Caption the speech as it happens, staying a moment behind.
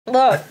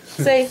Look,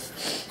 see,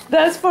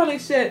 that's funny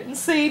shit. And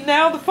see,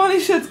 now the funny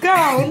shit's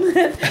gone.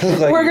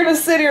 We're gonna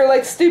sit here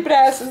like stupid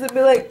asses and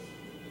be like,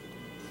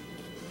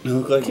 you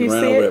look like you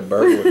ran over that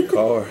bird with a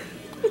car.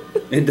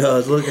 It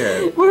does, look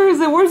at it. Where is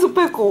it? Where's the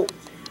pickle?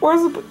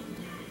 Where's the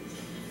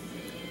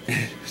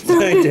It's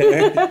right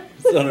there.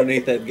 It's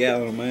underneath that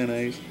gallon of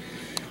mayonnaise.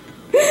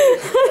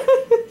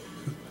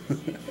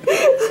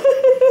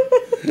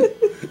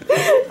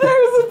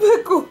 There's a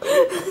pickle.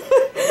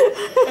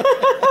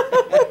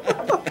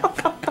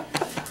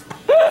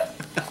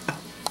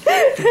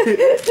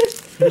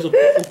 There's a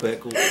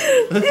pickle.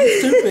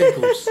 It's two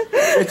pickles.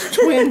 It's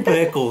twin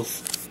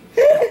pickles.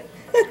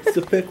 It's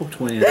the pickle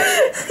twins.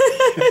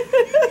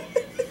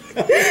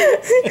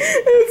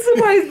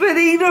 Somebody's been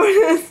eating on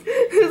this.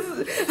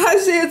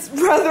 Actually, it's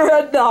rather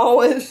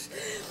gnawish.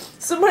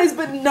 Somebody's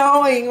been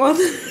gnawing on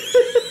this.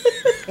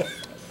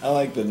 I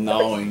like the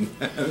gnawing.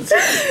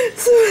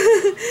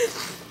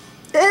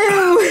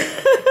 Ew.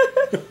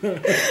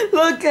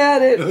 Look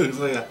at it. It looks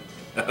like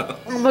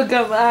Look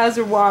at my eyes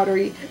are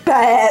watery.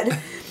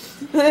 Bad.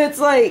 It's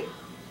like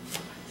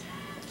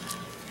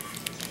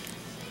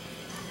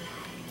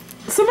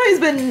somebody's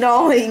been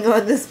gnawing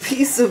on this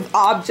piece of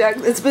object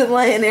that's been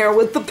laying there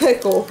with the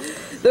pickle.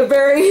 The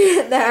very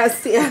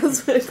nasty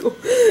ass pickle.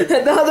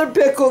 And the other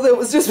pickle that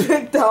was just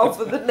picked off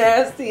of the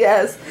nasty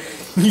ass.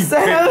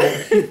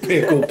 you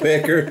pickle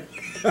picker.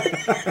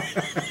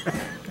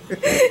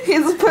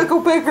 He's a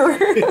pickle picker.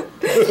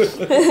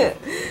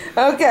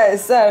 Okay,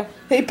 so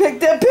he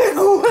picked that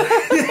pickle.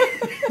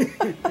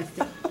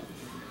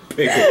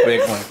 Pickle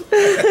pickling.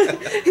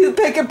 He's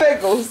picking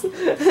pickles.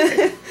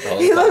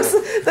 He looks.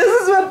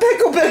 This is what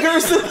pickle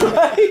pickers look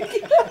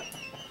like.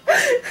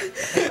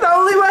 The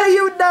only way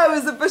you would know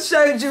is if I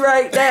showed you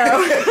right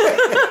now.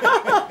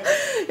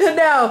 And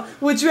now,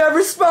 would you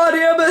ever spot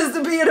him as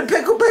to being a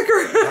pickle picker?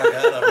 Oh my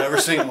God, I've never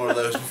seen one of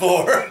those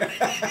before.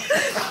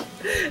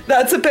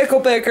 That's a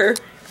pickle picker.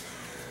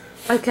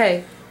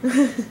 Okay.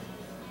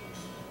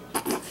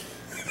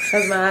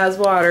 Has my eyes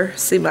water.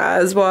 See my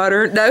eyes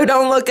water? No,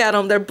 don't look at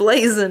them. They're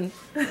blazing.